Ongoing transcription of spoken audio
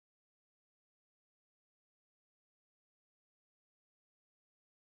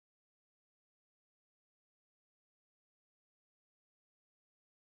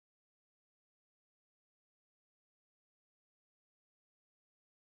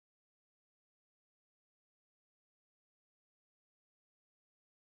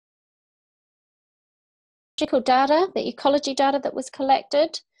ecological data, the ecology data that was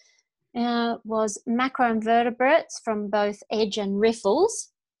collected, was macroinvertebrates from both edge and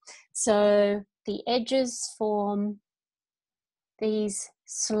riffles. So the edges form these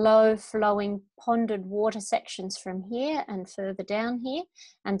slow flowing ponded water sections from here and further down here,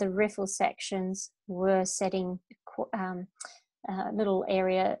 and the riffle sections were setting little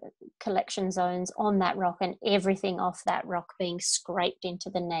area collection zones on that rock, and everything off that rock being scraped into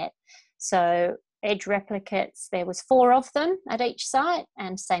the net. So edge replicates, there was 4 of them at each site,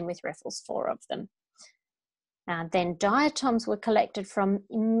 and same with riffles, 4 of them. Then diatoms were collected from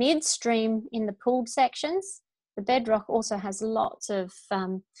midstream in the pooled sections. The bedrock also has lots of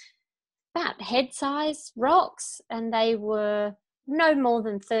about head-size rocks, and they were no more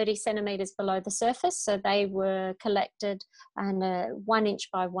than 30 centimetres below the surface. So they were collected and 1 inch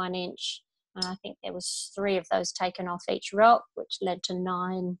by 1 inch. I think there was 3 of those taken off each rock, which led to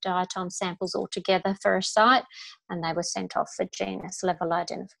 9 diatom samples altogether for a site, and they were sent off for genus level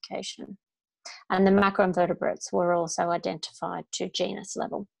identification. And the macroinvertebrates were also identified to genus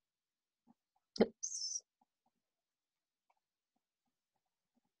level. Oops.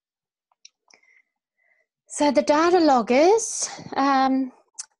 So the data loggers,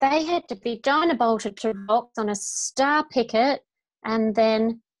 they had to be dynabolted to rocks on a star picket, and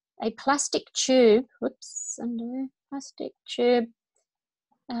then a plastic tube, plastic tube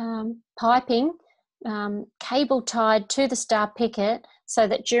piping, cable tied to the star picket, so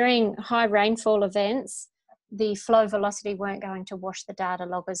that during high rainfall events, the flow velocity weren't going to wash the data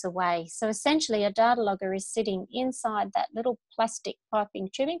loggers away. So essentially a data logger is sitting inside that little plastic piping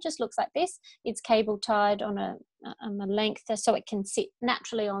tubing, just looks like this. It's cable tied on a length so it can sit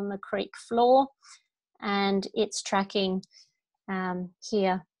naturally on the creek floor, and it's tracking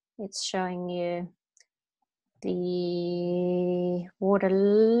here. It's showing you the water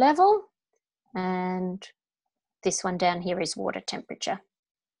level, and this one down here is water temperature.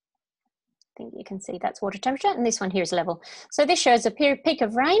 I think you can see that's water temperature, and this one here is level. So this shows a peak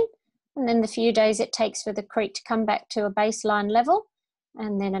of rain, and then the few days it takes for the creek to come back to a baseline level,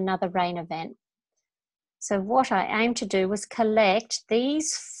 and then another rain event. So what I aim to do was collect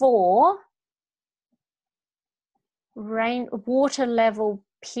these 4 water level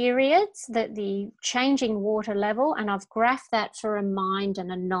periods, the changing water level, and I've graphed that for a mined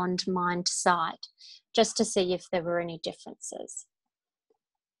and a non-mined site, just to see if there were any differences.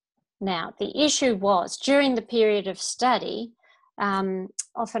 Now, the issue was, during the period of study,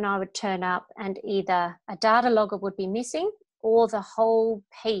 often I would turn up and either a data logger would be missing, or the whole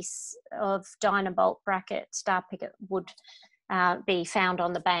piece of dynabolt bracket star picket would be found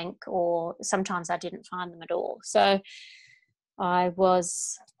on the bank, or sometimes I didn't find them at all. So I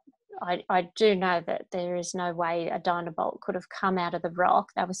do know that there is no way a dynabolt could have come out of the rock.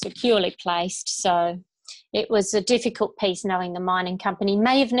 They were securely placed, so it was a difficult piece, knowing the mining company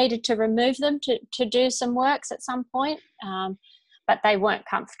may have needed to remove them to do some works at some point, but they weren't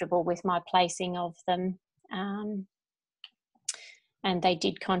comfortable with my placing of them. And they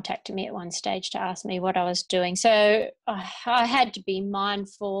did contact me at one stage to ask me what I was doing. So I had to be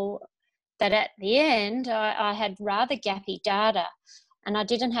mindful that at the end I had rather gappy data, and I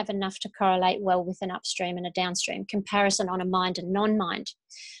didn't have enough to correlate well with an upstream and a downstream comparison on a mined and non-mined.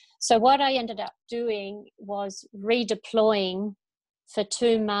 So what I ended up doing was redeploying for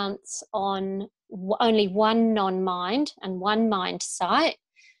 2 months on only 1 non-mined and 1 mined site,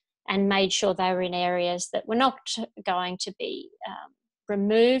 and made sure they were in areas that were not going to be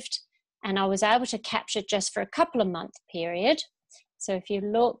removed. And I was able to capture just for a couple of month period. So if you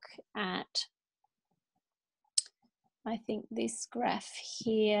look at, I think this graph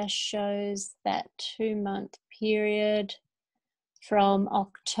here shows that 2 month period from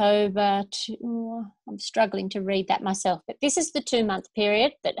October to, I'm struggling to read that myself, but this is the 2 month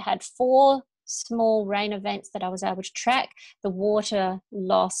period that had 4 small rain events that I was able to track the water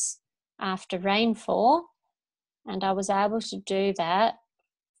loss after rainfall, and I was able to do that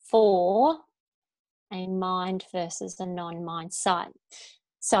for a mined versus a non-mined site.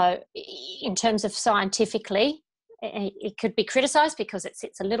 So in terms of scientifically, it could be criticised because it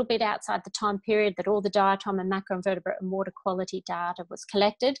sits a little bit outside the time period that all the diatom and macroinvertebrate and water quality data was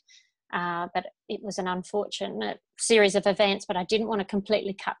collected. But it was an unfortunate series of events, but I didn't want to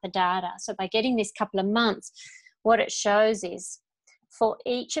completely cut the data. So by getting this couple of months, what it shows is for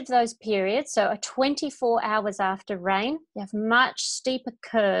each of those periods, so 24 hours after rain, you have much steeper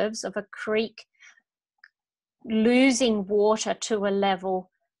curves of a creek losing water to a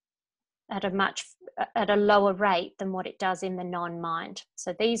level at a lower rate than what it does in the non-mined.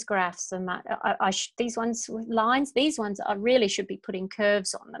 So these graphs are these ones with lines, these ones I really should be putting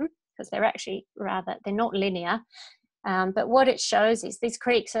curves on them, because they're actually they're not linear. But what it shows is these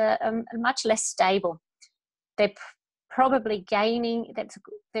creeks are much less stable. They're probably gaining,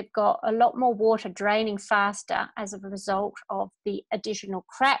 they've got a lot more water draining faster as a result of the additional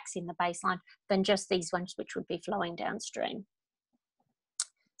cracks in the baseline than just these ones which would be flowing downstream.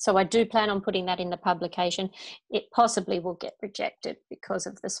 So I do plan on putting that in the publication. It possibly will get rejected because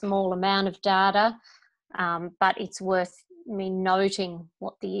of the small amount of data, but it's worth me noting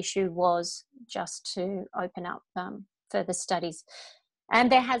what the issue was just to open up further studies. And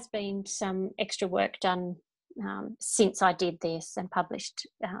there has been some extra work done since I did this and published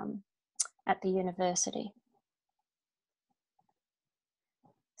at the university.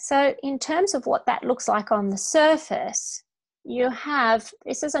 So in terms of what that looks like on the surface, you have,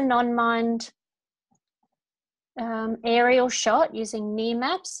 this is a non-mined aerial shot using near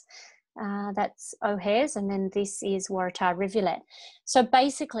maps. That's O'Hare's, and then this is Waratah Rivulet. So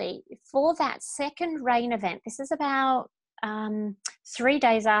basically, for that second rain event, this is about 3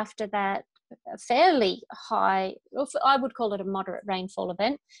 days after that fairly high, I would call it a moderate rainfall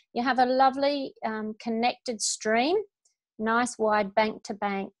event. You have a lovely connected stream, nice wide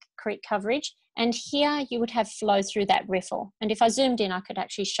bank-to-bank creek coverage, and here you would have flow through that riffle. And if I zoomed in, I could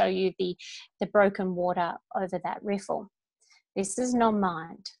actually show you the broken water over that riffle. This is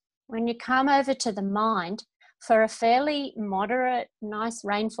non-mined. When you come over to the mined, for a fairly moderate, nice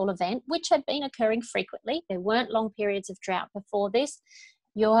rainfall event, which had been occurring frequently, there weren't long periods of drought before this,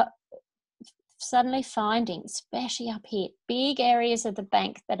 you're suddenly finding, especially up here, big areas of the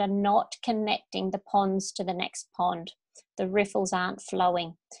bank that are not connecting the ponds to the next pond. The riffles aren't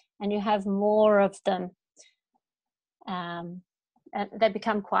flowing, and you have more of them. And they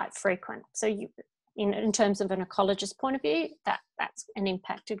become quite frequent. So you, in terms of an ecologist point of view, that's an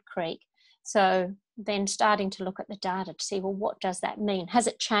impacted creek. So then starting to look at the data to see, well, what does that mean? Has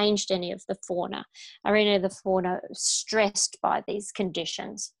it changed any of the fauna? Are any of the fauna stressed by these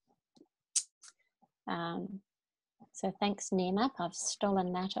conditions? So thanks, NearMap. I've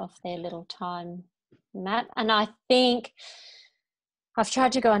stolen that off their little time map. And I think I've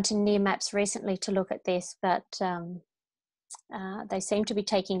tried to go onto NearMaps recently to look at this, but they seem to be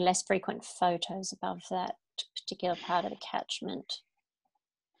taking less frequent photos above that particular part of the catchment.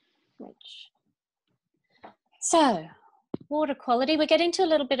 So, water quality, we're getting to a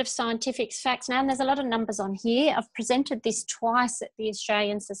little bit of scientific facts now, and there's a lot of numbers on here. I've presented this twice at the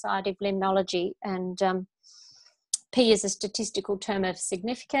Australian Society of Limnology, and P is a statistical term of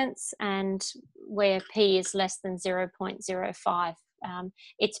significance, and where P is less than 0.05,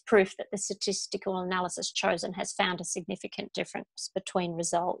 it's proof that the statistical analysis chosen has found a significant difference between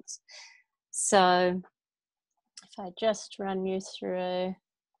results. So if I just run you through,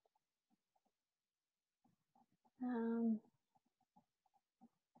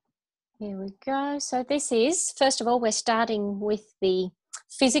 here we go. So this is, first of all, we're starting with the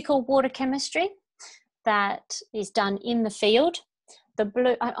physical water chemistry that is done in the field. The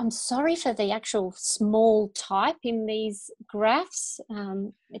blue, I'm sorry for the actual small type in these graphs.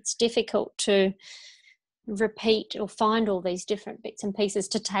 It's difficult to repeat or find all these different bits and pieces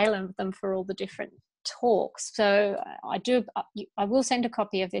to tailor them for all the different talks. So I will send a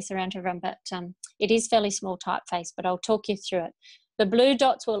copy of this around to everyone, but it is fairly small typeface, but I'll talk you through it. The blue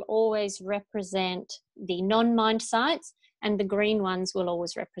dots will always represent the non-mined sites, and the green ones will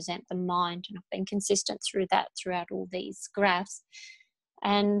always represent the mined. And I've been consistent through that throughout all these graphs.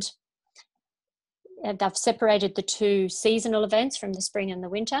 And I've separated the two seasonal events from the spring and the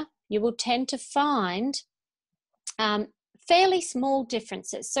winter. You will tend to find fairly small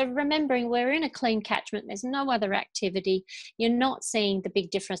differences. So remembering we're in a clean catchment, there's no other activity. You're not seeing the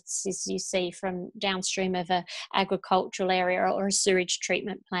big differences you see from downstream of an agricultural area or a sewage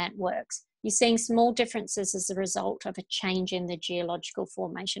treatment plant works. You're seeing small differences as a result of a change in the geological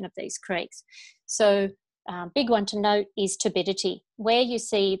formation of these creeks. So big one to note is turbidity, where you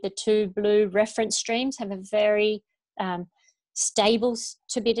see the two blue reference streams have a very stable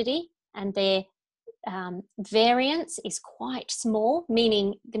turbidity, and their variance is quite small,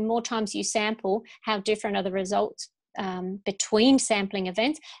 meaning the more times you sample, how different are the results between sampling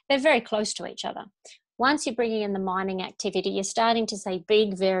events. They're very close to each other. Once you're bringing in the mining activity, you're starting to see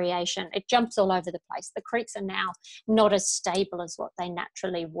big variation. It jumps all over the place. The creeks are now not as stable as what they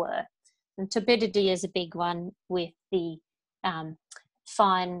naturally were. And turbidity is a big one with the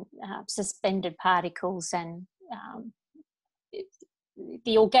fine suspended particles and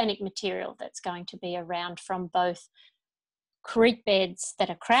the organic material that's going to be around from both creek beds that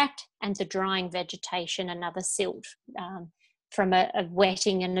are cracked and the drying vegetation, another silt from a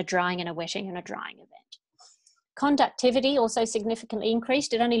wetting and a drying and a wetting and a drying event. Conductivity also significantly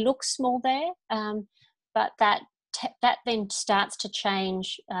increased. It only looks small there, but that then starts to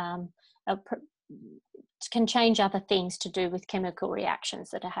change, can change other things to do with chemical reactions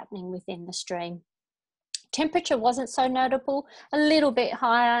that are happening within the stream. Temperature wasn't so notable, a little bit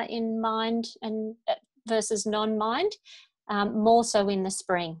higher in mined and versus non-mined, more so in the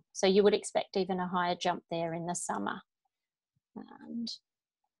spring. So you would expect even a higher jump there in the summer. And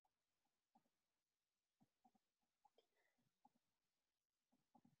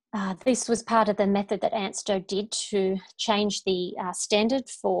this was part of the method that ANSTO did to change the standard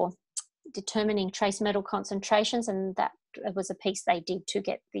for determining trace metal concentrations, and that was a piece they did to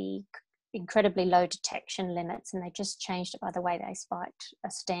get the incredibly low detection limits, and they just changed it by the way they spiked a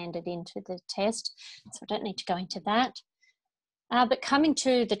standard into the test. So I don't need to go into that. But coming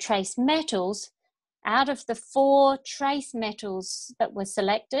to the trace metals, out of the 4 trace metals that were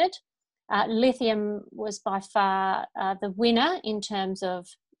selected, lithium was by far the winner in terms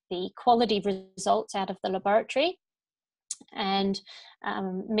of the quality results out of the laboratory, and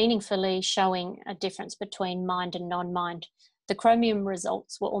meaningfully showing a difference between mined and non-mined. The chromium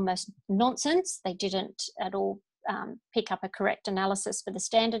results were almost nonsense. They didn't at all pick up a correct analysis for the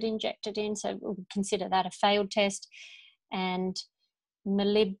standard injected in, so we would consider that a failed test. And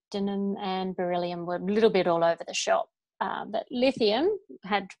molybdenum and beryllium were a little bit all over the shop. But lithium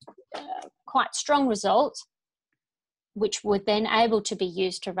had quite strong results, which were then able to be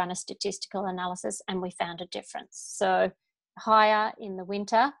used to run a statistical analysis, and we found a difference. So higher in the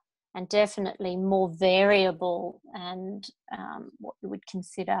winter and definitely more variable, and what you would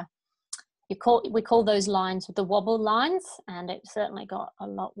consider, we call those lines the wobble lines, and it certainly got a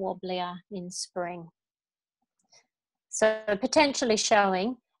lot wobblier in spring. So potentially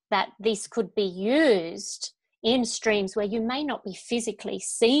showing that this could be used in streams where you may not be physically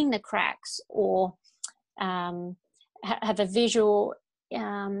seeing the cracks or have a visual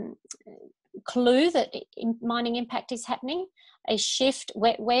clue that mining impact is happening, a shift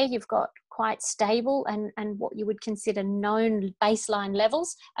where you've got quite stable and what you would consider known baseline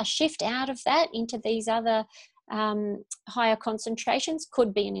levels, a shift out of that into these other higher concentrations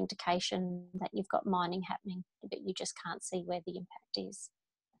could be an indication that you've got mining happening, but you just can't see where the impact is.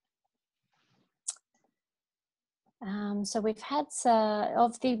 So we've had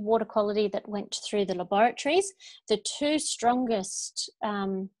of the water quality that went through the laboratories, the 2 strongest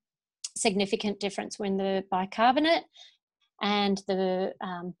significant difference were in the bicarbonate and the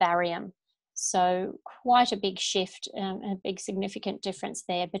barium. So quite a big shift, a big significant difference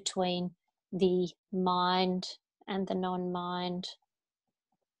there between the mined and the non-mined,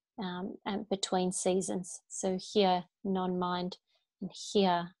 and between seasons. So here non-mined, and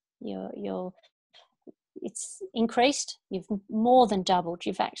here it's increased. You've more than doubled.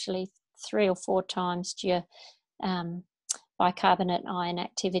 You've actually 3 or 4 times your bicarbonate ion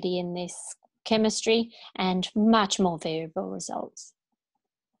activity in this chemistry, and much more variable results.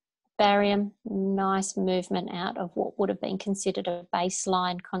 Barium, nice movement out of what would have been considered a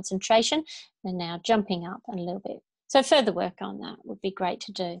baseline concentration, and now jumping up a little bit. So further work on that would be great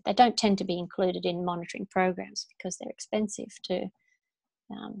to do. They don't tend to be included in monitoring programs because they're expensive to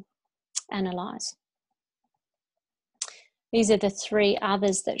analyse. These are the 3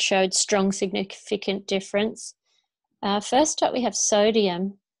 others that showed strong significant difference. First up, we have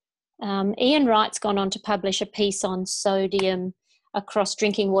sodium. Ian Wright's gone on to publish a piece on sodium across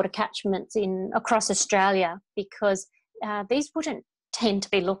drinking water catchments across Australia, because these wouldn't tend to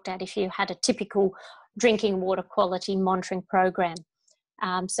be looked at if you had a typical drinking water quality monitoring program.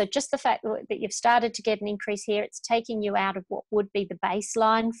 So just the fact that you've started to get an increase here, it's taking you out of what would be the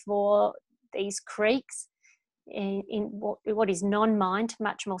baseline for these creeks in what is non-mined,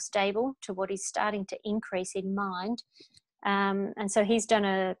 much more stable, to what is starting to increase in mined. And so he's done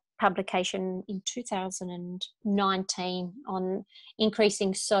a publication in 2019 on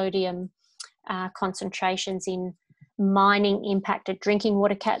increasing sodium concentrations in mining impacted drinking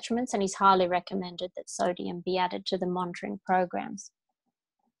water catchments, and he's highly recommended that sodium be added to the monitoring programs.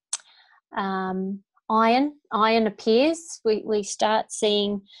 Iron appears. We start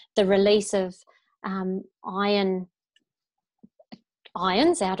seeing the release of ions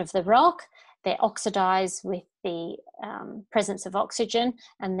out of the rock. They oxidize with the presence of oxygen,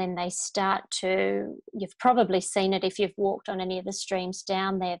 and then they start to, you've probably seen it if you've walked on any of the streams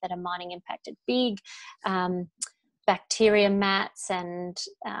down there that are mining impacted, big bacteria mats and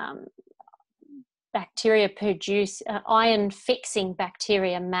bacteria produce iron fixing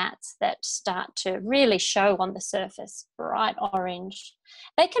bacteria mats that start to really show on the surface, bright orange.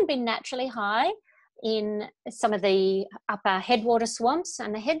 They can be naturally high in some of the upper headwater swamps,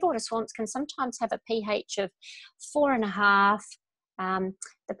 and the headwater swamps can sometimes have a pH of 4.5.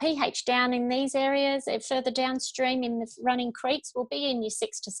 The pH down in these areas, further downstream in the running creeks, will be in your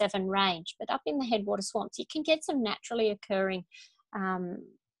 6 to 7 range. But up in the headwater swamps, you can get some naturally occurring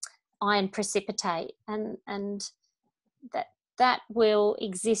iron precipitate, and that will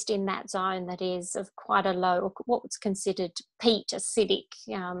exist in that zone that is of quite a low, what's considered peat acidic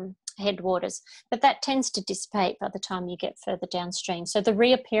headwaters. But that tends to dissipate by the time you get further downstream. So the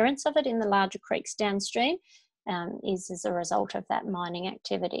reappearance of it in the larger creeks downstream is as a result of that mining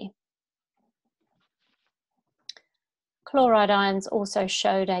activity. Chloride ions also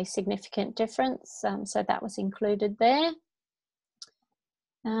showed a significant difference, so that was included there.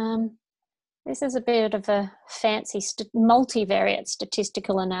 This is a bit of a fancy multivariate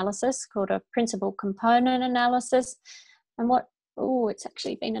statistical analysis called a principal component analysis. And it's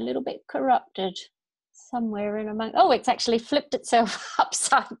actually been a little bit corrupted somewhere in among, it's actually flipped itself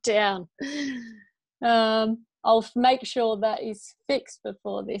upside down. I'll make sure that is fixed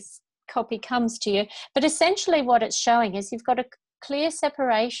before this copy comes to you. But essentially what it's showing is you've got a clear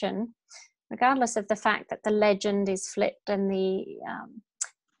separation, regardless of the fact that the legend is flipped and the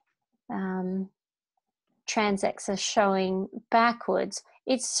transects are showing backwards.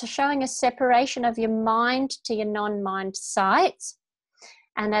 It's showing a separation of your mined to your non-mined sites.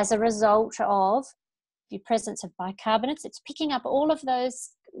 And as a result of the presence of bicarbonates, it's picking up all of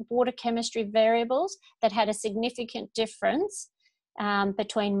those water chemistry variables that had a significant difference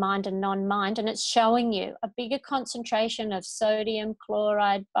between mined and non-mined, and it's showing you a bigger concentration of sodium,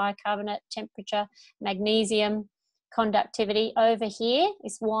 chloride, bicarbonate, temperature, magnesium, conductivity over here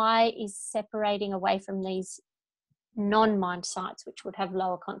is why is separating away from these non-mined sites, which would have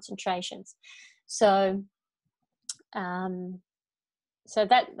lower concentrations. So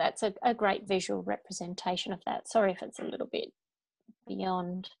that's a great visual representation of that. Sorry if it's a little bit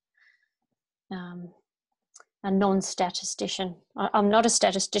beyond a non-statistician. I'm not a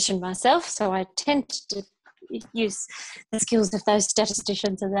statistician myself, so I tend to use the skills of those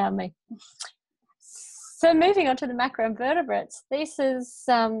statisticians around me. So moving on to the macroinvertebrates, this is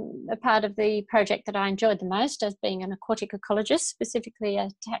a part of the project that I enjoyed the most as being an aquatic ecologist, specifically a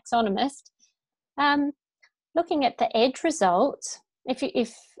taxonomist. Looking at the EDGE results, if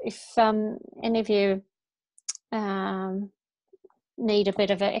any of you need a bit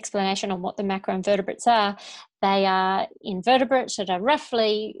of an explanation on what the macroinvertebrates are, they are invertebrates that are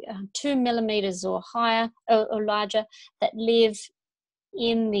roughly 2 millimeters or higher or larger that live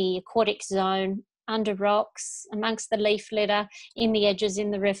in the aquatic zone, under rocks, amongst the leaf litter, in the edges,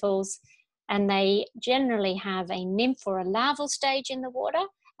 in the riffles, and they generally have a nymph or a larval stage in the water,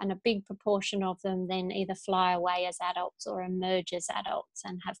 and a big proportion of them then either fly away as adults or emerge as adults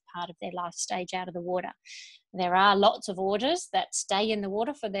and have part of their life stage out of the water. There are lots of orders that stay in the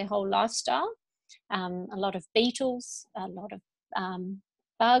water for their whole lifestyle, a lot of beetles, a lot of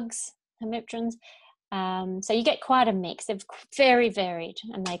bugs, hemipterans. So you get quite a mix. They're very varied,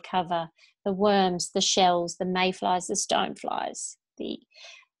 and they cover the worms, the shells, the mayflies, the stoneflies, the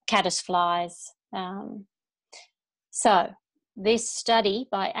caddisflies. So this study,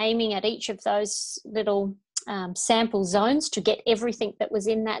 by aiming at each of those little sample zones to get everything that was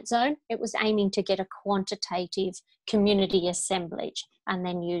in that zone, it was aiming to get a quantitative community assemblage and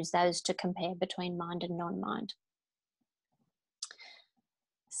then use those to compare between mined and non-mined.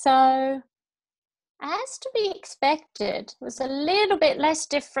 So, as to be expected, there was a little bit less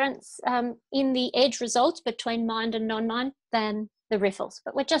difference in the EDGE results between mined and non-mined than the riffles,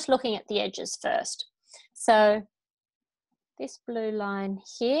 but we're just looking at the edges first. So this blue line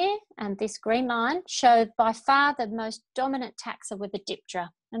here and this green line show by far the most dominant taxa with the diptera,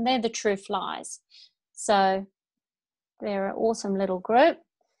 and they're the true flies. So they're an awesome little group.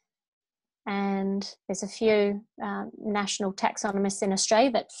 And there's a few national taxonomists in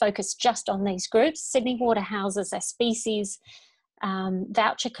Australia that focus just on these groups. Sydney Water houses a species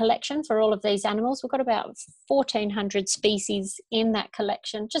voucher collection for all of these animals. We've got about 1,400 species in that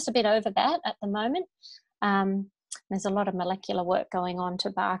collection, just a bit over that at the moment. There's a lot of molecular work going on to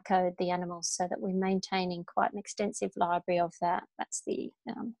barcode the animals so that we're maintaining quite an extensive library of that. That's the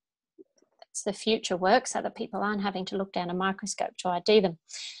future work, so that people aren't having to look down a microscope to ID them.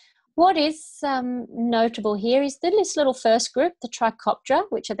 What is notable here is this little first group, the Trichoptera,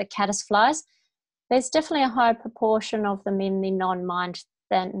 which are the caddisflies. There's definitely a higher proportion of them in the non-mined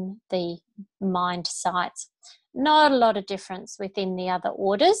than the mined sites. Not a lot of difference within the other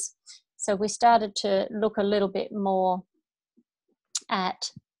orders. So we started to look a little bit more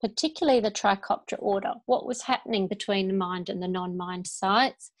at particularly the Trichoptera order, what was happening between the mined and the non-mined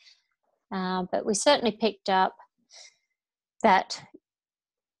sites. but we certainly picked up that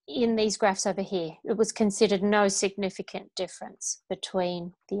in these graphs over here, it was considered no significant difference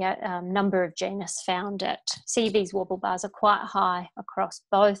between the number of genus found at, see these wobble bars are quite high across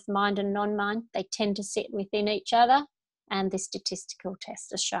both mined and non-mined. They tend to sit within each other, and the statistical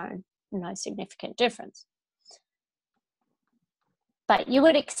test has shown no significant difference. But you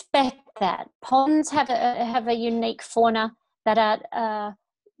would expect that. Ponds have a unique fauna that are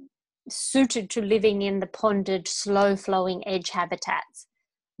suited to living in the ponded, slow-flowing edge habitats.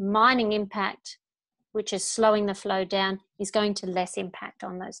 Mining impact, which is slowing the flow down, is going to less impact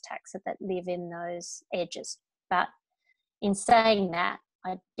on those taxa that live in those edges. But in saying that,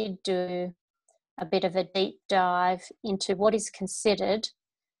 I did do a bit of a deep dive into what is considered,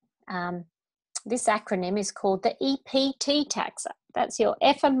 this acronym is called the EPT taxa. That's your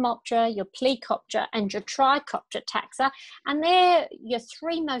Ephemeroptera, your Plecoptera, and your Trichoptera taxa. And they're your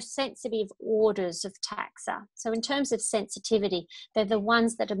three most sensitive orders of taxa. So in terms of sensitivity, they're the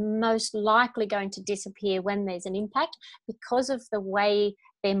ones that are most likely going to disappear when there's an impact because of the way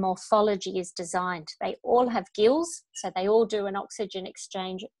their morphology is designed. They all have gills, so they all do an oxygen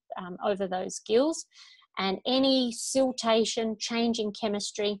exchange over those gills. And any siltation, change in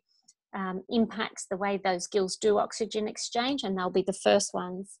chemistry, impacts the way those gills do oxygen exchange, and they'll be the first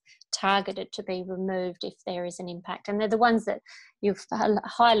ones targeted to be removed if there is an impact. And they're the ones that you're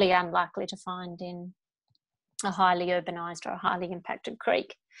highly unlikely to find in a highly urbanised or a highly impacted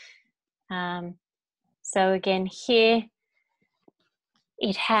creek. So again, here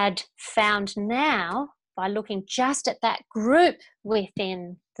it had found now, by looking just at that group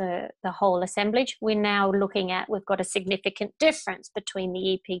within the whole assemblage, we're now looking at, we've got a significant difference between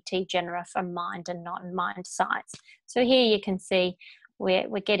the EPT genera from mined and non-mined sites. So here you can see we're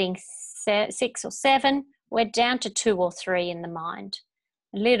getting 6 or 7, we're down to 2 or 3 in the mined.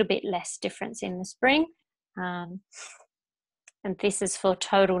 A little bit less difference in the spring. And this is for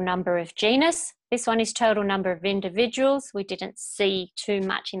total number of genus. This one is total number of individuals. We didn't see too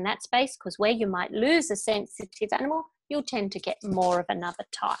much in that space because where you might lose a sensitive animal, you'll tend to get more of another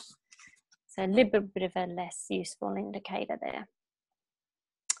type. So a little bit of a less useful indicator there.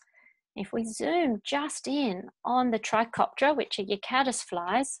 If we zoom just in on the Trichoptera, which are your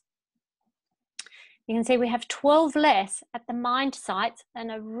caddisflies, you can see we have 12 less at the mined sites, and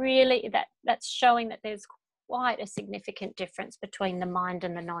that's showing that there's quite a significant difference between the mined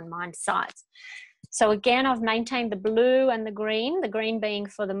and the non-mined sites. So again, I've maintained the blue and the green being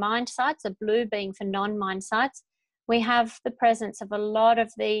for the mined sites, the blue being for non-mined sites. We have the presence of a lot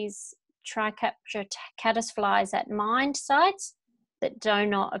of these Trichoptera caddisflies at mined sites that do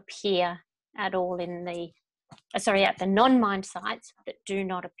not appear at all in the, at the non-mined sites that do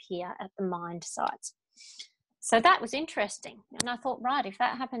not appear at the mined sites. So that was interesting. And I thought, right, if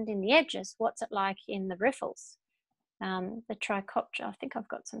that happened in the edges, what's it like in the riffles? The Trichoptera, I think I've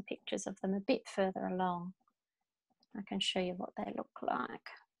got some pictures of them a bit further along. I can show you what they look like.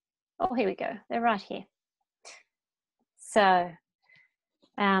 Oh, here we go. They're right here. So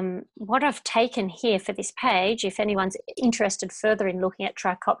what I've taken here for this page, if anyone's interested further in looking at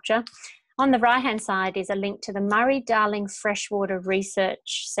Trichoptera, on the right-hand side is a link to the Murray-Darling Freshwater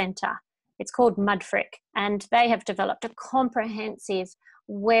Research Centre. It's called Mudfrick, and they have developed a comprehensive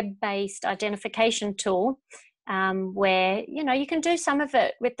web-based identification tool where, you know, you can do some of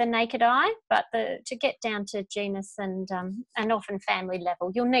it with the naked eye, but to get down to genus and often family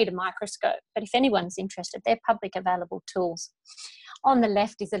level, you'll need a microscope. But if anyone's interested, they're public available tools. On the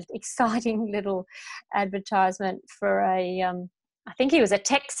left is an exciting little advertisement for I think he was a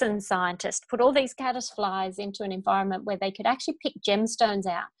Texan scientist, put all these caddisflies into an environment where they could actually pick gemstones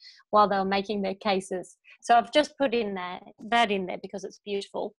out while they were making their cases. So I've just put in that in there because it's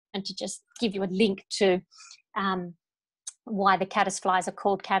beautiful, and to just give you a link to why the caddisflies are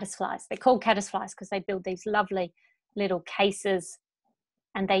called caddisflies. They're called caddisflies because they build these lovely little cases,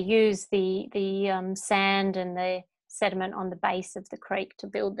 and they use the sand and the sediment on the base of the creek to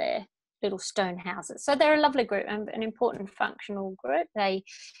build their little stone houses. So they're a lovely group, an important functional group. They're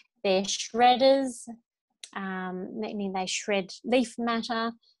shredders, meaning they shred leaf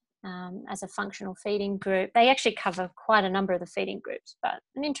matter as a functional feeding group. They actually cover quite a number of the feeding groups, but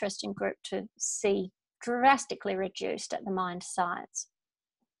an interesting group to see drastically reduced at the mined sites.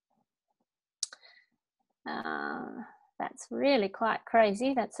 That's really quite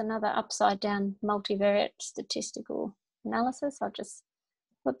crazy. That's another upside down multivariate statistical analysis. I'll just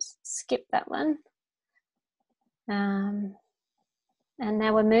skip that one. And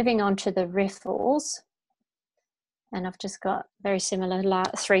now we're moving on to the riffles. And I've just got very similar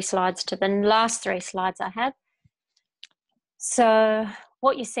 3 slides to the last 3 slides I had. So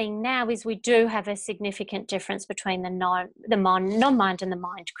what you're seeing now is we do have a significant difference between the non-mined and the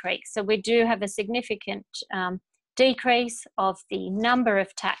mined creeks. So we do have a significant decrease of the number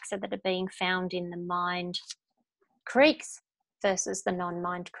of taxa that are being found in the mined creeks versus the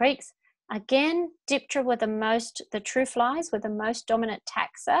non-mined creeks. Again, Diptera were the true flies were the most dominant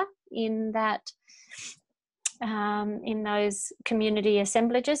taxa in that, in those community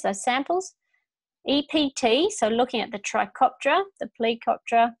assemblages, those samples. EPT, so looking at the Trichoptera, the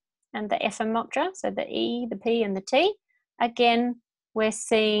Plecoptera, and the Ephemoptera, so the E, the P, and the T, again, we're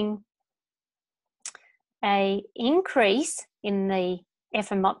seeing a increase in the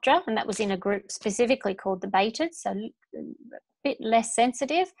Ephemoptera, and that was in a group specifically called the Baited, so a bit less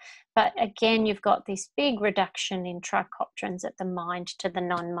sensitive, but again, you've got this big reduction in Trichopterans at the mined to the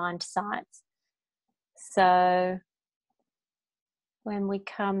non-mined sites. So when we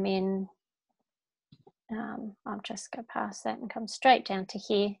come in, I'll just go past that and come straight down to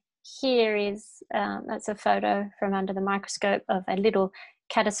here. Here is, that's a photo from under the microscope of a little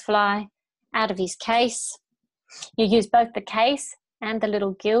caddisfly out of his case. You use both the case and the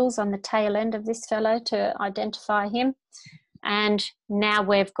little gills on the tail end of this fellow to identify him. And now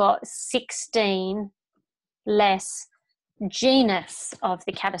we've got 16 less genus of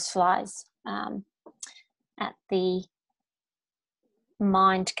the caddisflies at the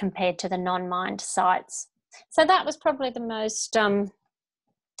mined compared to the non-mined sites. So that was probably the most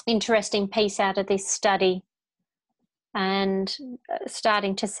interesting piece out of this study, and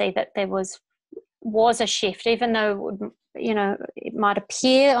starting to see that there was a shift, even though, you know, it might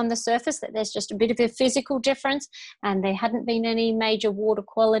appear on the surface that there's just a bit of a physical difference and there hadn't been any major water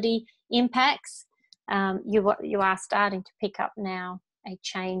quality impacts. You are starting to pick up now a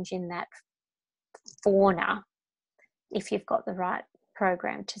change in that fauna if you've got the right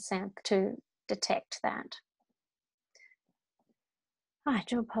program to detect that. I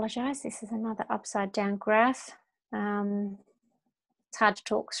do apologise, this is another upside down graph. It's hard to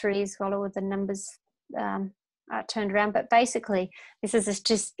talk through these while all of the numbers are turned around, but basically this is a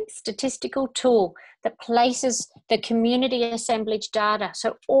statistical tool that places the community assemblage data,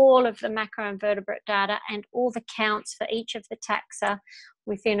 so all of the macroinvertebrate data and all the counts for each of the taxa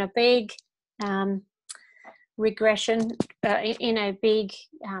within a big regression, in a big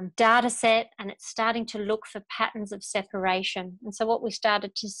data set, and it's starting to look for patterns of separation. And so what we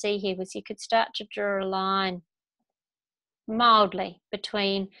started to see here was you could start to draw a line mildly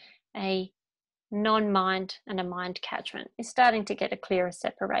between a non-mined and a mined catchment. You're starting to get a clearer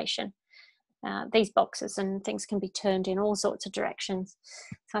separation. These boxes and things can be turned in all sorts of directions.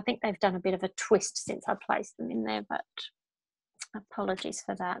 So I think they've done a bit of a twist since I placed them in there, but apologies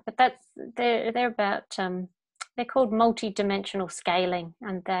for that. But they're about, they're called multi-dimensional scaling,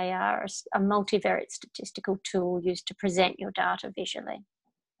 and they are a multivariate statistical tool used to present your data visually.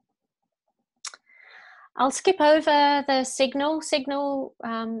 I'll skip over the signal. Signal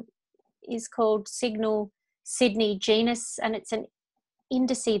is called Signal Sydney genus, and it's an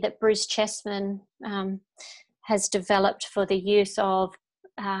indice that Bruce Chessman has developed for the use of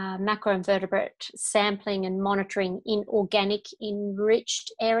macroinvertebrate sampling and monitoring in organic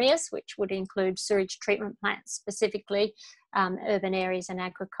enriched areas, which would include sewage treatment plants, specifically urban areas and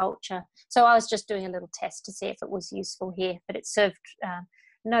agriculture. So I was just doing a little test to see if it was useful here, but it served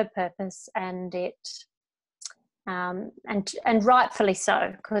no purpose, and it and rightfully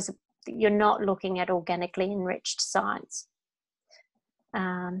so, because you're not looking at organically enriched sites.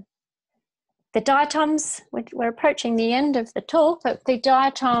 The diatoms, we're approaching the end of the talk, but the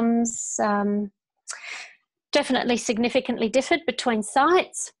diatoms definitely significantly differed between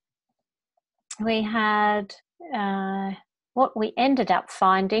sites. We had, what we ended up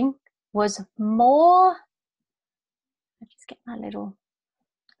finding was more,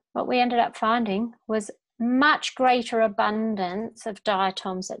 what we ended up finding was much greater abundance of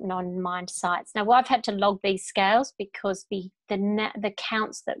diatoms at non-mined sites. Now, I've had to log these scales because the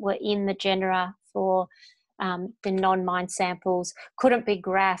counts that were in the genera for the non-mined samples couldn't be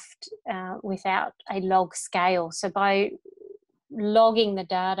graphed without a log scale. So by logging the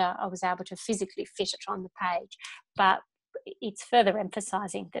data, I was able to physically fit it on the page. But it's further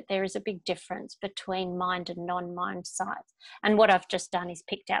emphasising that there is a big difference between mined and non-mined sites. And what I've just done is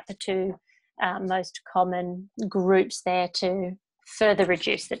picked out the two most common groups there to further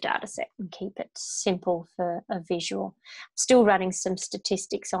reduce the data set and keep it simple for a visual. Still running some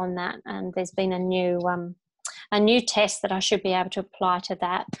statistics on that, and there's been a new test that I should be able to apply to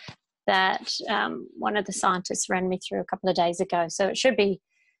that one of the scientists ran me through a couple of days ago. So it should be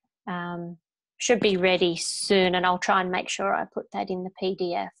ready soon, and I'll try and make sure I put that in the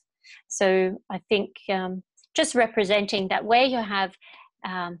PDF. So I think just representing that where you have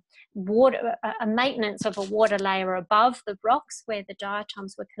a maintenance of a water layer above the rocks where the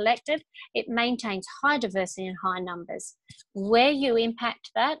diatoms were collected. It maintains high diversity and high numbers. Where you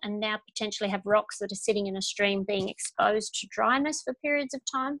impact that and now potentially have rocks that are sitting in a stream being exposed to dryness for periods of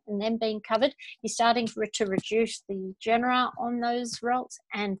time and then being covered, you're starting to reduce the genera on those rocks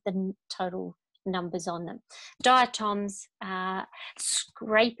and the total numbers on them. Diatoms are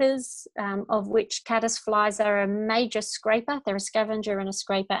scrapers, of which caddisflies are a major scraper. They're a scavenger and a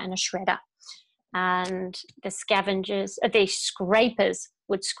scraper and a shredder. And the scrapers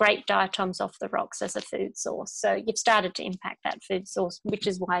would scrape diatoms off the rocks as a food source. So you've started to impact that food source, which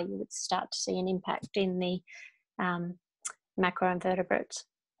is why you would start to see an impact in the macroinvertebrates.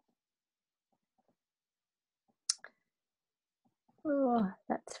 Oh,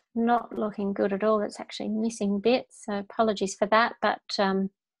 that's not looking good at all. It's actually missing bits, so apologies for that. But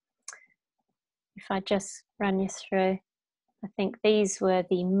if I just run you through, I think these were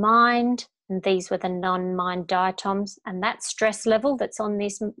the mined and these were the non-mined diatoms, and that stress level that's on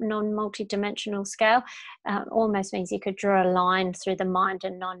this non-multidimensional scale almost means you could draw a line through the mined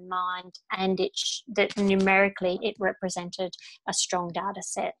and non-mined, and that numerically it represented a strong data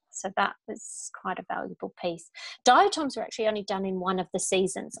set. So that was quite a valuable piece. Diatoms were actually only done in one of the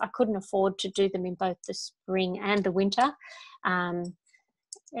seasons. I couldn't afford to do them in both the spring and the winter.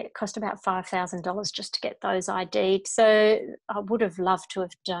 It cost about $5,000 just to get those ID'd. So I would have loved to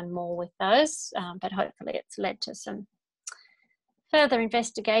have done more with those, but hopefully it's led to some further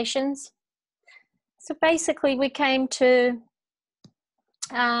investigations. So basically we came to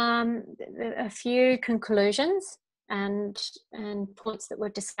a few conclusions and points that were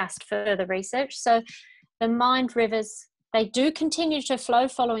discussed for further research. So the mined rivers, they do continue to flow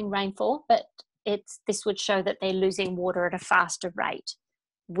following rainfall, but this would show that they're losing water at a faster rate,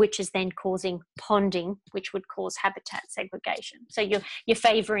 which is then causing ponding, which would cause habitat segregation. So you're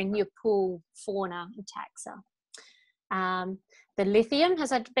favouring your pool fauna and taxa. The lithium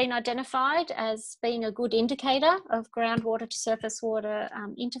has been identified as being a good indicator of groundwater to surface water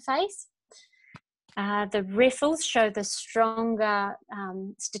interface. The riffles show the stronger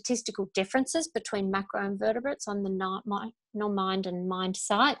statistical differences between macroinvertebrates on the non-mined and mined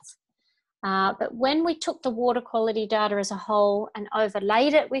sites. But when we took the water quality data as a whole and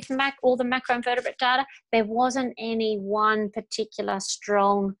overlaid it with all the macroinvertebrate data, there wasn't any one particular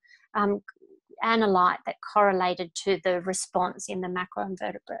strong analyte that correlated to the response in the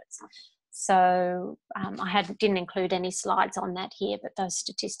macroinvertebrates. So I didn't include any slides on that here, but those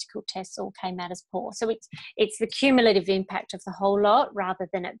statistical tests all came out as poor. So it's the cumulative impact of the whole lot rather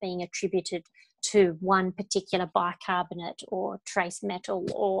than it being attributed to one particular bicarbonate or trace metal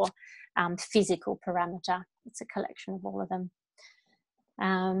or physical parameter. It's a collection of all of them.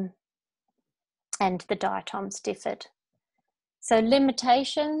 And the diatoms differed. So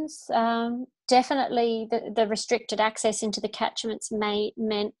limitations, definitely the restricted access into the catchments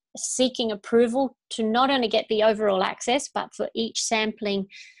meant seeking approval to not only get the overall access, but for each sampling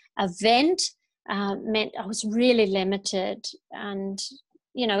event meant I was really limited. And,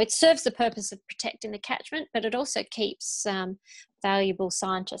 you know, it serves the purpose of protecting the catchment, but it also keeps valuable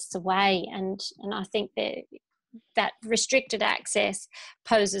scientists away. And I think that restricted access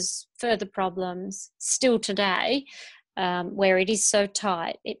poses further problems still today. Where it is so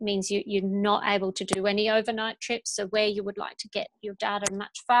tight, it means you're not able to do any overnight trips. So where you would like to get your data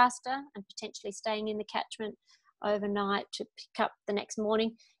much faster and potentially staying in the catchment overnight to pick up the next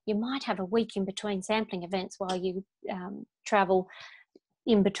morning, you might have a week in between sampling events while you travel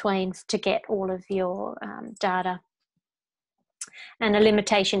in between to get all of your data. And a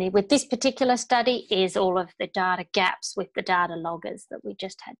limitation with this particular study is all of the data gaps with the data loggers that we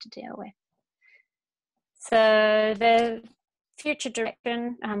just had to deal with. So the future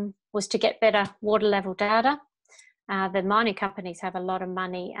direction was to get better water level data. The mining companies have a lot of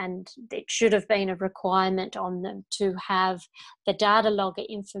money and it should have been a requirement on them to have the data logger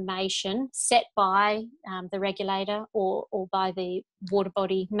information set by the regulator or by the water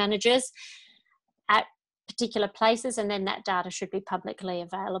body managers at particular places, and then that data should be publicly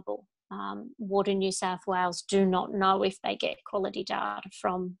available. Water New South Wales do not know if they get quality data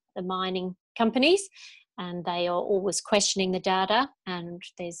from the mining companies, and they are always questioning the data, and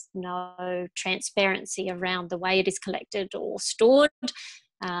there's no transparency around the way it is collected or stored,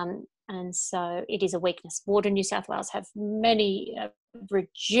 and so it is a weakness. Water New South Wales have many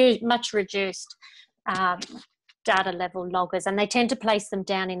much reduced data level loggers, and they tend to place them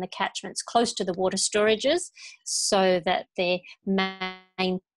down in the catchments close to the water storages so that they're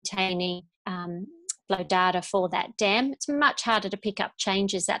maintaining flow data for that dam. It's much harder to pick up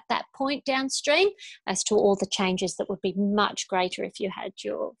changes at that point downstream as to all the changes that would be much greater if you had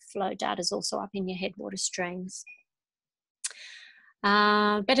your flow data also up in your headwater streams.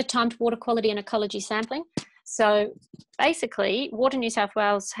 Better timed water quality and ecology sampling. So basically, Water New South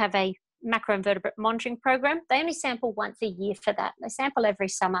Wales have a macroinvertebrate monitoring program. They only sample once a year for that. They sample every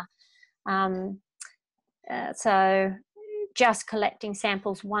summer. So just collecting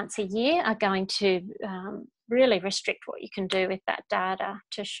samples once a year are going to really restrict what you can do with that data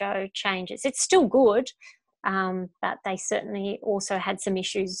to show changes. It's still good, but they certainly also had some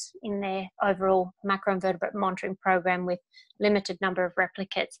issues in their overall macroinvertebrate monitoring program with limited number of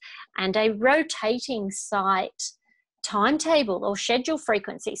replicates and a rotating site timetable or schedule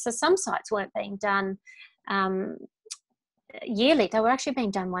frequency. So some sites weren't being done yearly. They were actually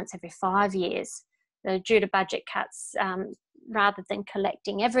being done once every 5 years. Due to budget cuts, rather than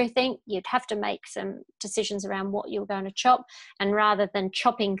collecting everything, you'd have to make some decisions around what you were going to chop, and rather than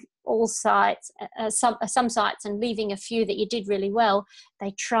chopping all sites, some sites and leaving a few that you did really well,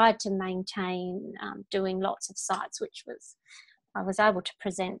 they tried to maintain doing lots of sites, which was, I was able to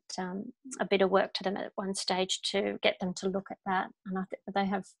present a bit of work to them at one stage to get them to look at that, and I think they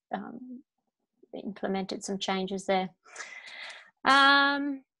have implemented some changes there.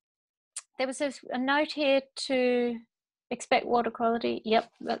 There was a note here to expect water quality. Yep,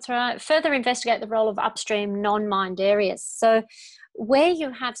 that's right. Further investigate the role of upstream non-mined areas. So where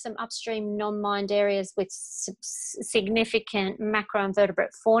you have some upstream non-mined areas with significant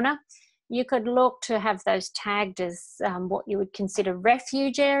macroinvertebrate fauna, you could look to have those tagged as what you would consider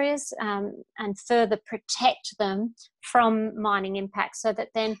refuge areas and further protect them from mining impacts, so that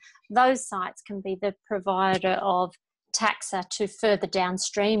then those sites can be the provider of taxa to further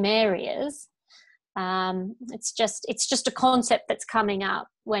downstream areas. It's just a concept that's coming up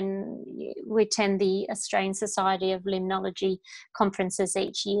when we attend the Australian Society of Limnology conferences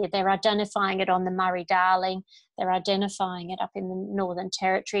each year. They're identifying it on the Murray-Darling, they're identifying it up in the Northern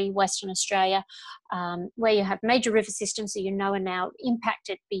Territory, Western Australia, where you have major river systems that are now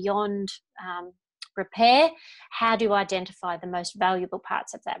impacted beyond repair. How do you identify the most valuable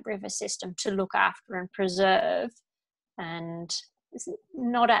parts of that river system to look after and preserve, and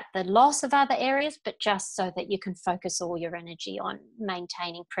not at the loss of other areas, but just so that you can focus all your energy on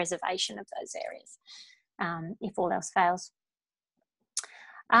maintaining preservation of those areas, if all else fails.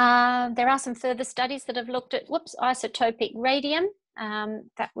 There are some further studies that have looked at isotopic radium.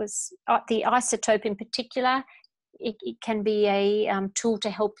 That was the isotope in particular. It can be a tool to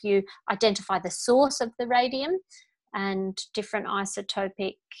help you identify the source of the radium, and different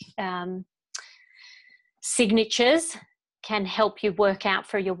isotopic signatures can help you work out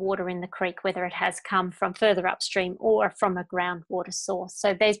for your water in the creek whether it has come from further upstream or from a groundwater source.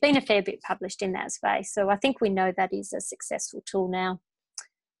 So there's been a fair bit published in that space. So I think we know that is a successful tool now.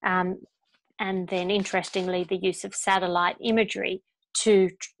 And then interestingly, the use of satellite imagery to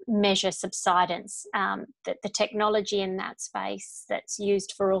measure subsidence. The technology in that space that's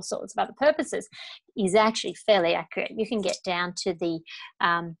used for all sorts of other purposes is actually fairly accurate. You can get down to the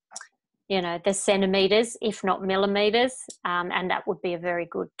the centimetres, if not millimetres, and that would be a very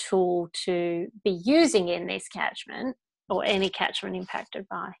good tool to be using in this catchment or any catchment impacted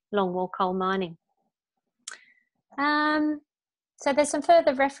by longwall coal mining. So there's some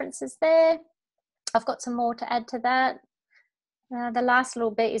further references there. I've got some more to add to that. The last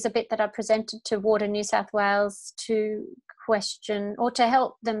little bit is a bit that I presented to Water New South Wales to question or to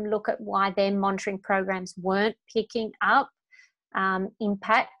help them look at why their monitoring programs weren't picking up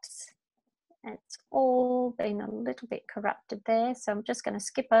impacts. It's all been a little bit corrupted there, so I'm just going to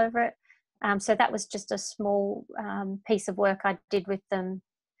skip over it. So that was just a small piece of work I did with them,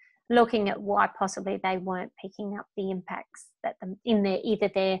 looking at why possibly they weren't picking up the impacts that in either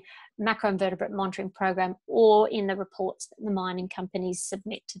their macroinvertebrate monitoring program or in the reports that the mining companies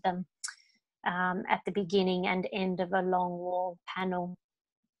submit to them at the beginning and end of a longwall panel.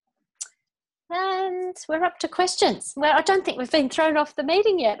 And we're up to questions. Well, I don't think we've been thrown off the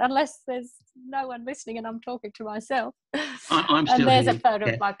meeting yet, unless there's no one listening and I'm talking to myself. I'm still and there's here. a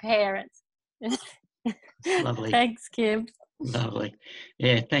photo of my parents. Lovely. Thanks, Kim. Lovely.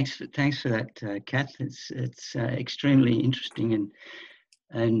 Yeah, thanks for that, Kath. It's extremely interesting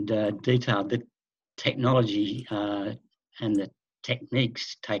and detailed. The technology and the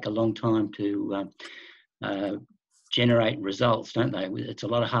techniques take a long time to generate results, don't they? It's a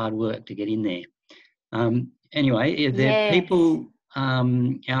lot of hard work to get in there. Anyway, are there people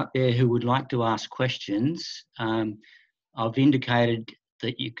out there who would like to ask questions? I've indicated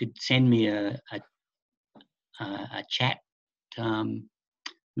that you could send me a chat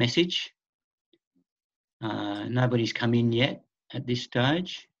message, Nobody's come in yet at this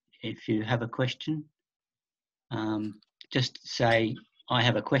stage. If you have a question, just say, I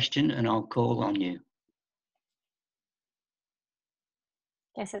have a question, and I'll call on you.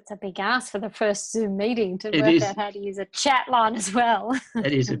 Guess it's a big ask for the first Zoom meeting to work out how to use a chat line as well.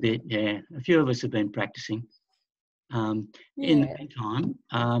 It is a bit, yeah. A few of us have been practicing. In the meantime,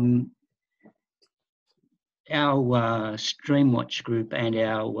 our Stream Watch group and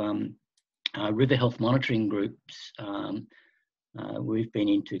our river health monitoring groups, we've been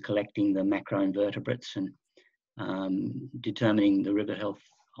into collecting the macroinvertebrates and determining the river health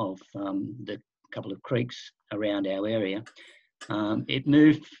of the couple of creeks around our area. It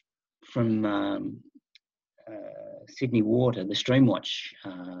moved from Sydney Water, the Stream Watch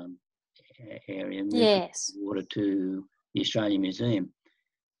area, moved water to the Australian Museum,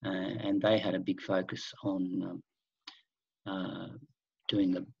 and they had a big focus on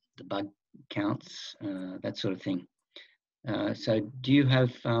doing the bug counts, that sort of thing. So do you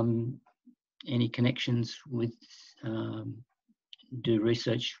have any connections with, do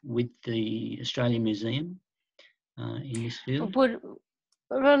research with the Australian Museum in this field?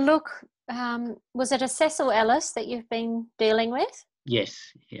 Well, look, was it Cecil Ellis that you've been dealing with? Yes,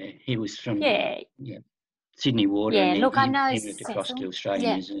 yeah, he was from Sydney Water. Yeah, and look, I know he moved across to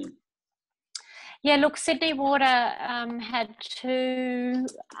Australian Museum. Yeah, look, Sydney Water had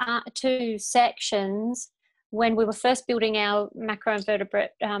two sections. When we were first building our macroinvertebrate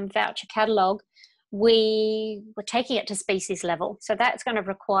voucher catalogue, we were taking it to species level. So that's going to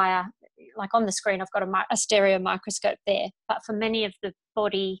require, like on the screen, I've got a stereo microscope there, but for many of the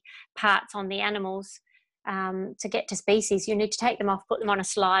body parts on the animals, to get to species, you need to take them off, put them on a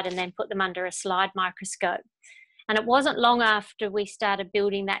slide, and then put them under a slide microscope. And it wasn't long after we started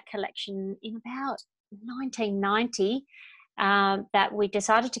building that collection in about 1990 that we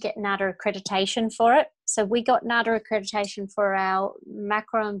decided to get NADA accreditation for it. So we got NADA accreditation for our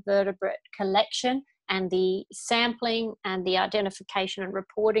macroinvertebrate collection and the sampling and the identification and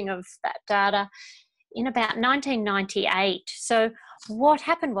reporting of that data in about 1998. So what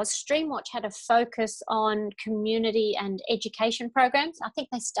happened was Streamwatch had a focus on community and education programs. I think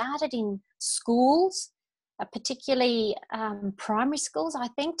they started in schools, particularly primary schools, I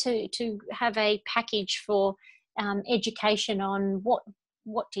think, to have a package for education on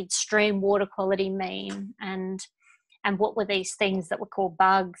what did stream water quality mean and what were these things that were called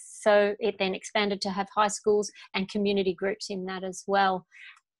bugs. So it then expanded to have high schools and community groups in that as well.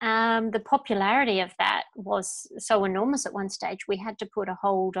 The popularity of that was so enormous at one stage, we had to put a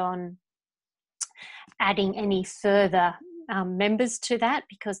hold on adding any further members to that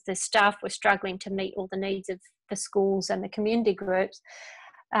because the staff were struggling to meet all the needs of the schools and the community groups.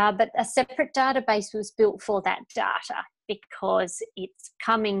 But a separate database was built for that data because it's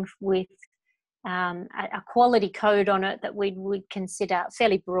coming with a quality code on it that we would consider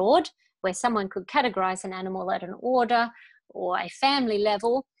fairly broad, where someone could categorise an animal at an order or a family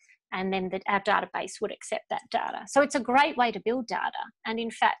level, and then our database would accept that data. So it's a great way to build data. And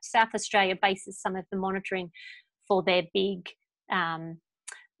in fact, South Australia bases some of the monitoring for their big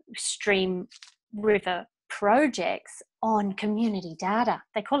stream river projects on community data.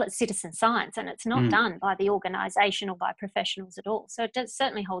 They call it citizen science, and it's not done by the organisation or by professionals at all. So it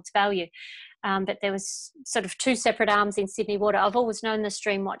certainly holds value. But there was sort of two separate arms in Sydney Water. I've always known the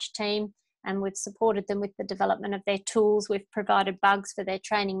Streamwatch team, and we've supported them with the development of their tools. We've provided bugs for their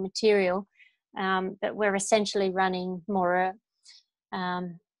training material, but we're essentially running more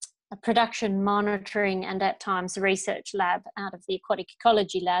a production monitoring and at times research lab out of the Aquatic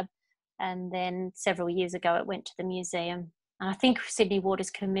Ecology lab. And then several years ago, it went to the museum. And I think Sydney Water's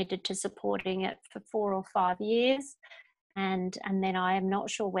committed to supporting it for 4 or 5 years. And then I am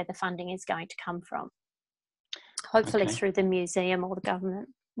not sure where the funding is going to come from. Hopefully through the museum or the government.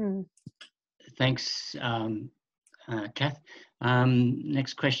 Thanks, Kath.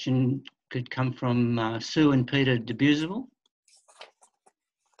 Next question could come from Sue and Peter Debusable.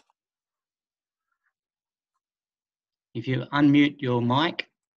 If you unmute your mic,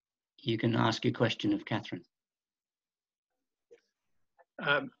 you can ask your question of Catherine.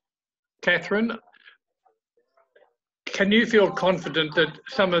 Catherine, can you feel confident that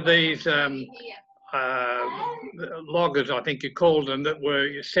some of these loggers, I think you called them, that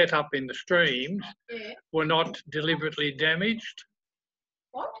were set up in the streams were not deliberately damaged?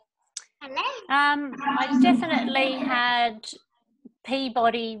 I definitely had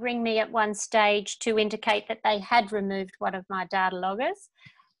Peabody ring me at one stage to indicate that they had removed one of my data loggers.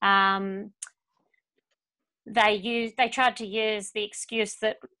 They tried to use the excuse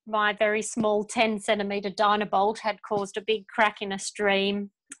that my very small 10 centimetre dynabolt had caused a big crack in a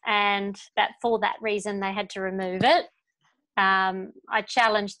stream and that for that reason they had to remove it. I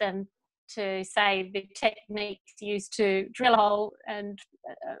challenged them to say the techniques used to drill a hole and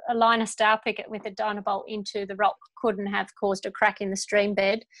align a star picket with a dynamo into the rock couldn't have caused a crack in the stream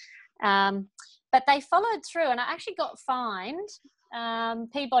bed. But they followed through, and I actually got fined.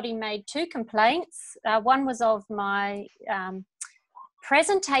 Peabody made 2 complaints. One was of my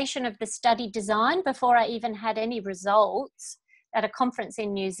presentation of the study design before I even had any results at a conference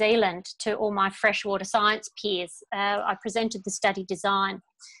in New Zealand to all my freshwater science peers. I presented the study design,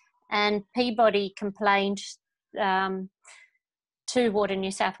 and Peabody complained to Water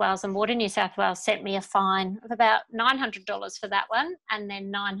New South Wales, and Water New South Wales sent me a fine of about $900 for that one, and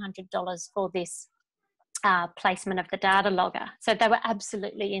then $900 for this placement of the data logger. So they were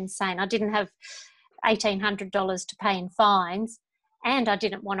absolutely insane. I didn't have $1,800 to pay in fines, and I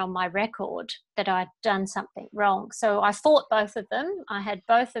didn't want on my record that I'd done something wrong. So I fought both of them. I had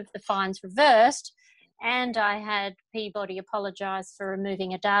both of the fines reversed, and I had Peabody apologise for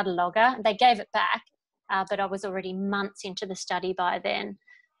removing a data logger. They gave it back, but I was already months into the study by then,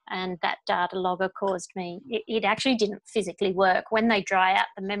 and that data logger caused me, it actually didn't physically work. When they dry out,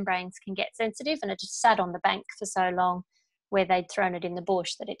 the membranes can get sensitive, and it just sat on the bank for so long where they'd thrown it in the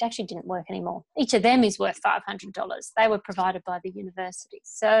bush that it actually didn't work anymore. Each of them is worth $500. They were provided by the university.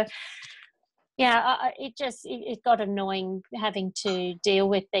 So yeah, it got annoying having to deal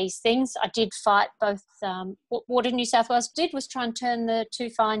with these things. I did fight both. What Water New South Wales did was try and turn the 2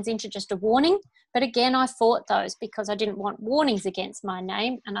 fines into just a warning. But again, I fought those because I didn't want warnings against my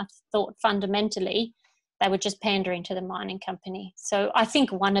name. And I thought fundamentally they were just pandering to the mining company. So I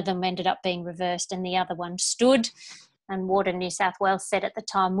think one of them ended up being reversed and the other one stood. And Water New South Wales said at the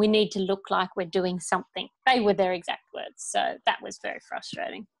time, we need to look like we're doing something. They were their exact words. So that was very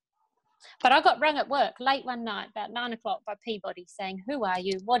frustrating. But I got rung at work late one night, about 9 o'clock, by Peabody saying, who are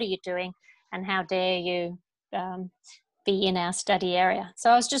you? What are you doing? And how dare you be in our study area?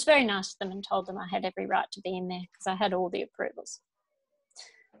 So I was just very nice to them and told them I had every right to be in there because I had all the approvals.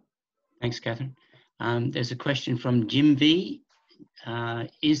 Thanks, Catherine. There's a question from Jim V.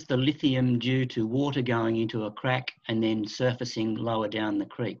 Is the lithium due to water going into a crack and then surfacing lower down the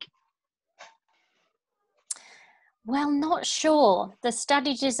creek? Well, not sure. The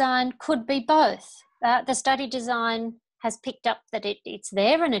study design could be both. The study design has picked up that it's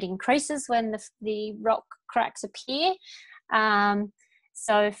there and it increases when the rock cracks appear.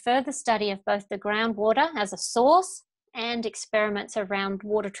 So further study of both the groundwater as a source and experiments around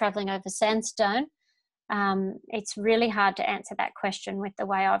water travelling over sandstone. It's really hard to answer that question with the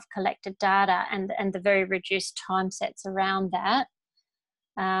way I've collected data and the very reduced time sets around that.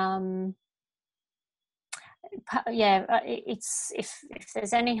 Yeah, it's if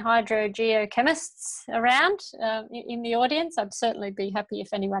there's any hydrogeochemists around in the audience, I'd certainly be happy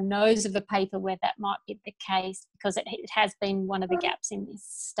if anyone knows of a paper where that might be the case, because it has been one of the gaps in this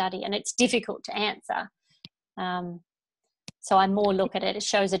study and it's difficult to answer. So I more look at it, it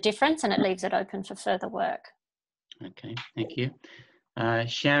shows a difference and it leaves it open for further work. Okay, thank you.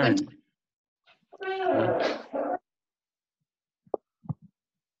 Sharon. Do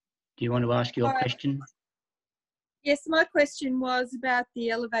you want to ask your question? Yes, my question was about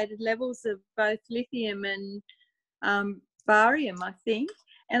the elevated levels of both lithium and barium, I think.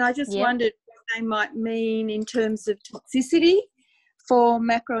 And I just wondered what they might mean in terms of toxicity for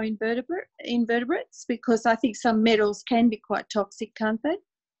macroinvertebrates, because I think some metals can be quite toxic, can't they?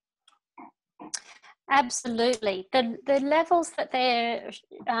 Absolutely. The levels that they're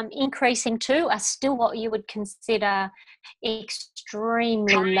increasing to are still what you would consider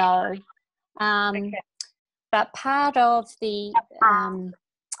extremely low. But part of the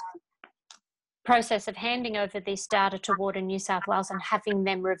process of handing over this data to Water New South Wales and having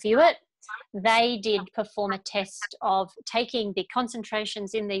them review it, they did perform a test of taking the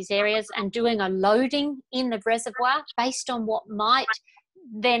concentrations in these areas and doing a loading in the reservoir based on what might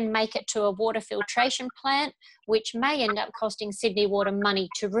then make it to a water filtration plant, which may end up costing Sydney Water money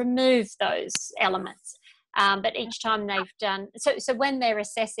to remove those elements. But each time they've done, so when they're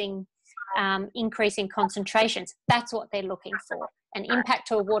assessing increasing concentrations, that's what they're looking for, an impact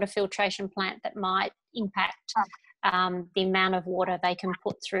to a water filtration plant that might impact the amount of water they can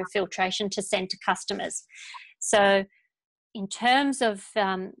put through filtration to send to customers. So in terms of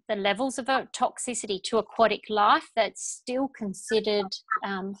the levels of toxicity to aquatic life, that's still considered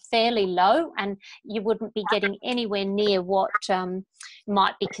fairly low, and you wouldn't be getting anywhere near what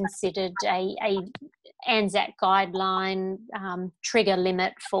might be considered a ANZAC guideline trigger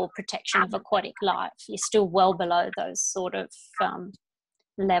limit for protection of aquatic life. You're still well below those sort of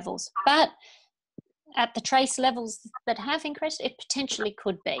levels. But at the trace levels that have increased, it potentially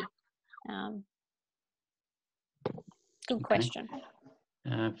could be. Good question.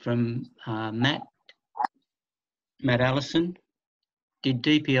 From Matt Allison, did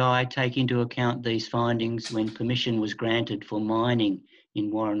DPI take into account these findings when permission was granted for mining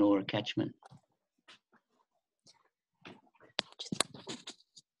in Woronora catchment?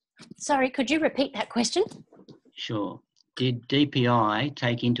 Sorry, could you repeat that question? Sure. Did DPI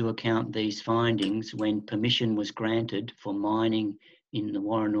take into account these findings when permission was granted for mining in the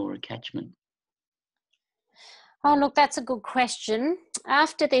Woronora catchment? Oh, look, that's a good question.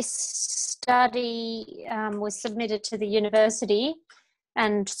 After this study was submitted to the university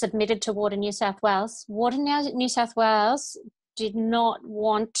and submitted to Water New South Wales, Water New South Wales did not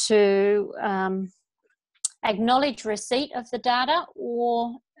want to acknowledge receipt of the data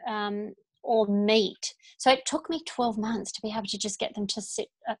or meet. So it took me 12 months to be able to just get them to sit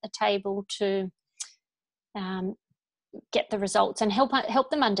at the table to get the results and help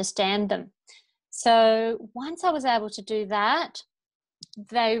them understand them. So once I was able to do that,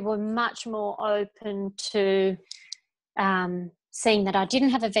 they were much more open to seeing that I didn't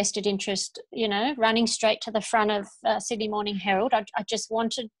have a vested interest, running straight to the front of Sydney Morning Herald. I just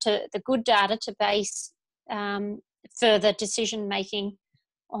wanted the good data to base further decision making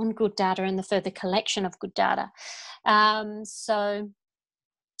on good data and the further collection of good data. So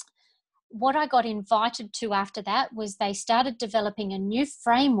what I got invited to after that was they started developing a new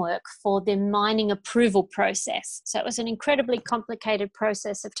framework for the mining approval process. So it was an incredibly complicated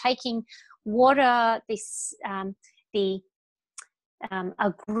process of taking what are the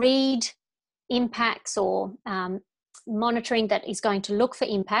agreed impacts or monitoring that is going to look for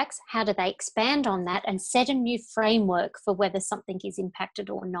impacts, how do they expand on that and set a new framework for whether something is impacted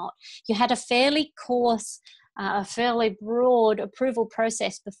or not. You had a fairly coarse, a fairly broad approval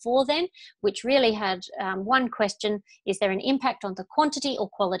process before then, which really had one question: is there an impact on the quantity or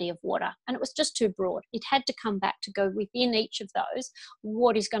quality of water? And it was just too broad. It had to come back to go within each of those.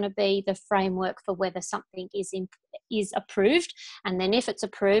 What is going to be the framework for whether something is approved, and then if it's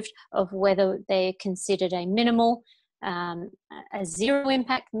approved, of whether they're considered a minimal, a zero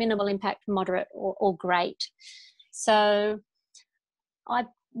impact, minimal impact, moderate, or great. So I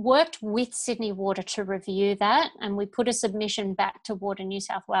worked with Sydney Water to review that, and we put a submission back to Water New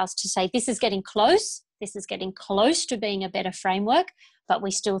South Wales to say this is getting close to being a better framework, but we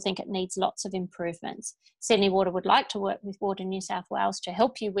still think it needs lots of improvements. Sydney Water would like to work with Water New South Wales to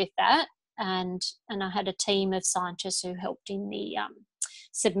help you with that, and I had a team of scientists who helped in the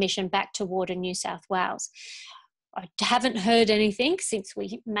submission back to Water New South Wales. I haven't heard anything since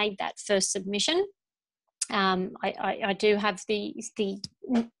we made that first submission. I do have the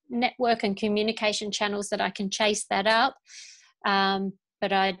network and communication channels that I can chase that up,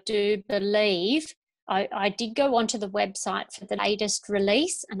 but I do believe I did go onto the website for the latest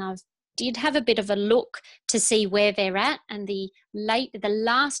release, and I did have a bit of a look to see where they're at, and the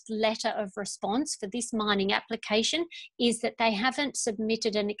last letter of response for this mining application is that they haven't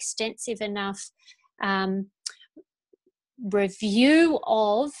submitted an extensive enough review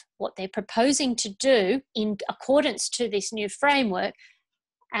of what they're proposing to do in accordance to this new framework,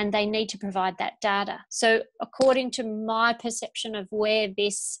 and they need to provide that data. So according to my perception of where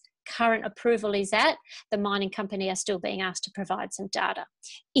this current approval is at, the mining company are still being asked to provide some data.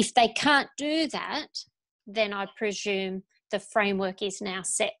 If they can't do that, then I presume the framework is now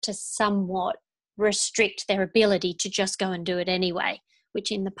set to somewhat restrict their ability to just go and do it anyway,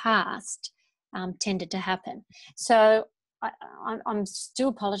 which in the past tended to happen. So I'm still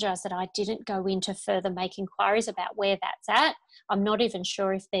apologise that I didn't go into further make inquiries about where that's at. I'm not even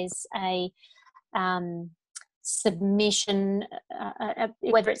sure if there's a submission,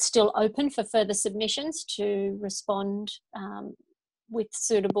 whether it's still open for further submissions to respond with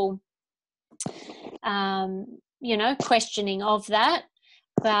suitable, questioning of that.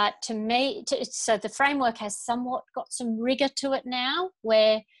 But to me, so the framework has somewhat got some rigour to it now,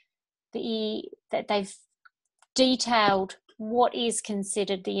 where that they've detailed what is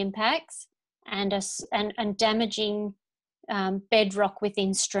considered the impacts, and damaging bedrock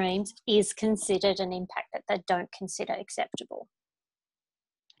within streams is considered an impact that they don't consider acceptable.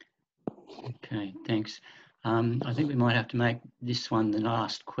 Okay, thanks. I think we might have to make this one the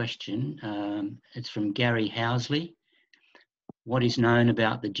last question. It's from Gary Housley. What is known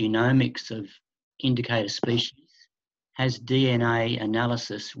about the genomics of indicator species? Has DNA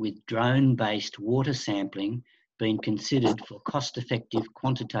analysis with drone-based water sampling been considered for cost-effective,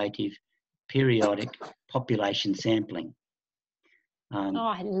 quantitative, periodic population sampling?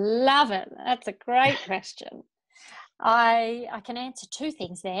 I love it. That's a great question. I can answer two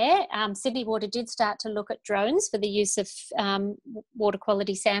things there. Sydney Water did start to look at drones for the use of water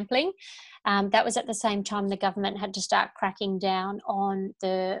quality sampling. That was at the same time the government had to start cracking down on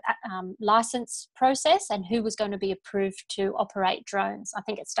the licence process and who was going to be approved to operate drones. I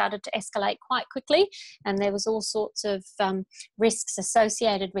think it started to escalate quite quickly, and there was all sorts of risks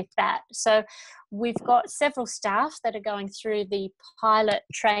associated with that. So we've got several staff that are going through the pilot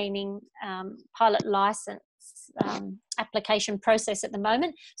training, pilot licence application process at the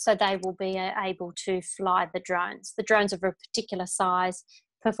moment, so they will be able to fly the drones. The drones are of a particular size,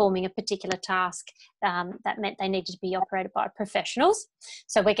 performing a particular task that meant they needed to be operated by professionals.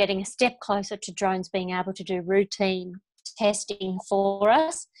 So we're getting a step closer to drones being able to do routine testing for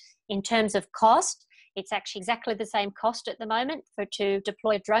us. In terms of cost, it's actually exactly the same cost at the moment to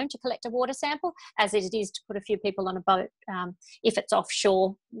deploy a drone to collect a water sample as it is to put a few people on a boat if it's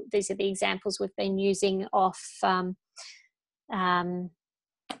offshore. These are the examples we've been using off one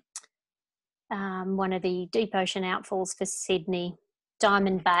of the deep ocean outfalls for Sydney,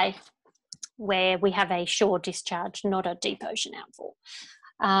 Diamond Bay, where we have a shore discharge, not a deep ocean outfall.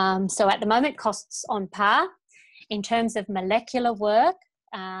 So at the moment, costs on par. In terms of molecular work,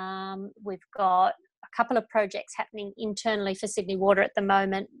 we've got a couple of projects happening internally for Sydney Water at the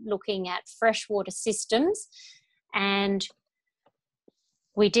moment, looking at freshwater systems. And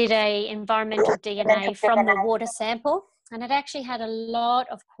we did a environmental DNA from the water sample, and it actually had a lot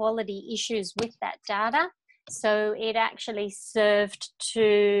of quality issues with that data. So it actually served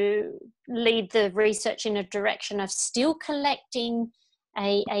to lead the research in a direction of still collecting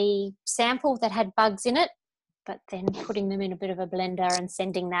a sample that had bugs in it, but then putting them in a bit of a blender and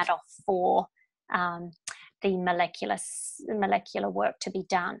sending that off for the molecular work to be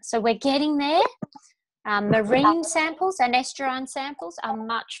done. So we're getting there. Marine samples and estuarine samples are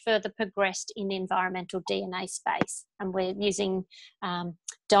much further progressed in the environmental DNA space, and we're using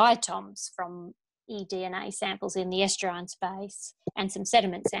diatoms from eDNA samples in the estuarine space and some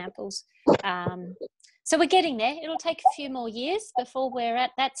sediment samples. So we're getting there. It'll take a few more years before we're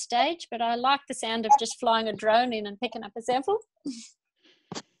at that stage, but I like the sound of just flying a drone in and picking up a sample.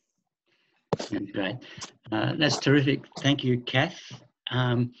 Great. That's terrific. Thank you, Kath.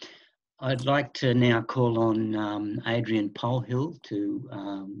 I'd like to now call on Adrian Polhill to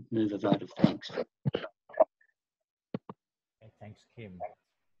move a vote of thanks. Okay, thanks, Kim.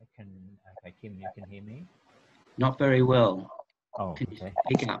 Okay, Kim, you can hear me? Not very well. Oh, can okay.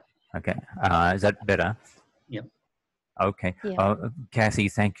 You speak up? Okay. Is that better? Yep. Okay. Yeah. Kathy,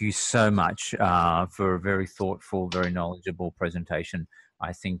 thank you so much for a very thoughtful, very knowledgeable presentation.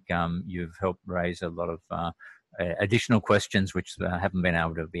 I think you've helped raise a lot of additional questions which haven't been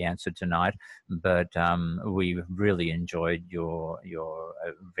able to be answered tonight, but we really enjoyed your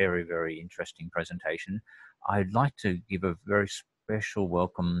very, very interesting presentation. I'd like to give a very special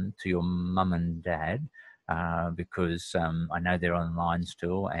welcome to your mum and dad, because I know they're online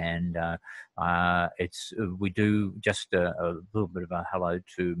still, and we do just a little bit of a hello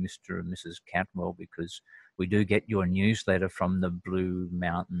to Mr. and Mrs. Cantwell, because we do get your newsletter from the Blue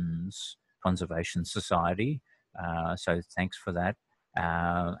Mountains Conservation Society, so thanks for that,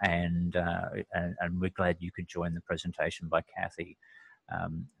 and we're glad you could join the presentation by Kathy.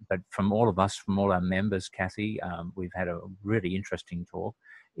 But from all of us, from all our members, Kathy, we've had a really interesting talk.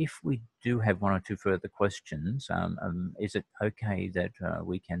 If we do have one or two further questions, is it okay that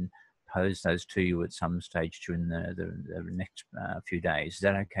we can pose those to you at some stage during the next few days? Is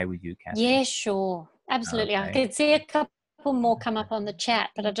that okay with you, Kathy? Yeah, sure. Absolutely. Okay. I could see a couple more come up on the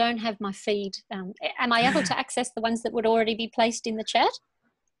chat, but I don't have my feed. Am I able to access the ones that would already be placed in the chat?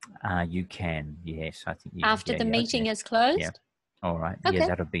 You can, yes. I think after the meeting is closed? Yeah. All right. Okay.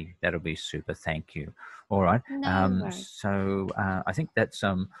 Yeah, that'll be super. Thank you. All right. No so I think that's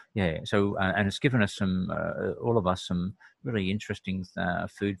yeah. So and it's given us some all of us some really interesting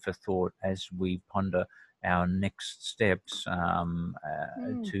food for thought as we ponder our next steps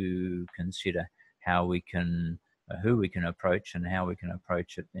to consider how we can who we can approach and how we can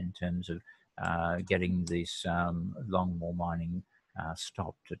approach it in terms of getting this longwall mining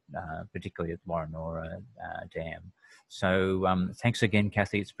stopped, particularly at Woronora Dam. So thanks again,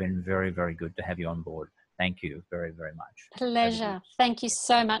 Kathy. It's been very, very good to have you on board. Thank you very, very much. Pleasure. Thank you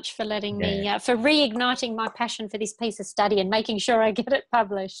so much for letting me, for reigniting my passion for this piece of study and making sure I get it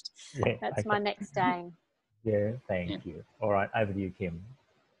published. Yeah, that's my next aim. Yeah, thank you. All right, over to you, Kim.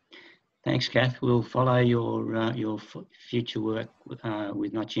 Thanks, Kath. We'll follow your future work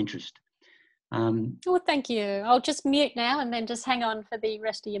with much interest. Well, thank you. I'll just mute now and then just hang on for the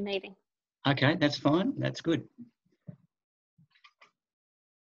rest of your meeting. Okay, that's fine. That's good.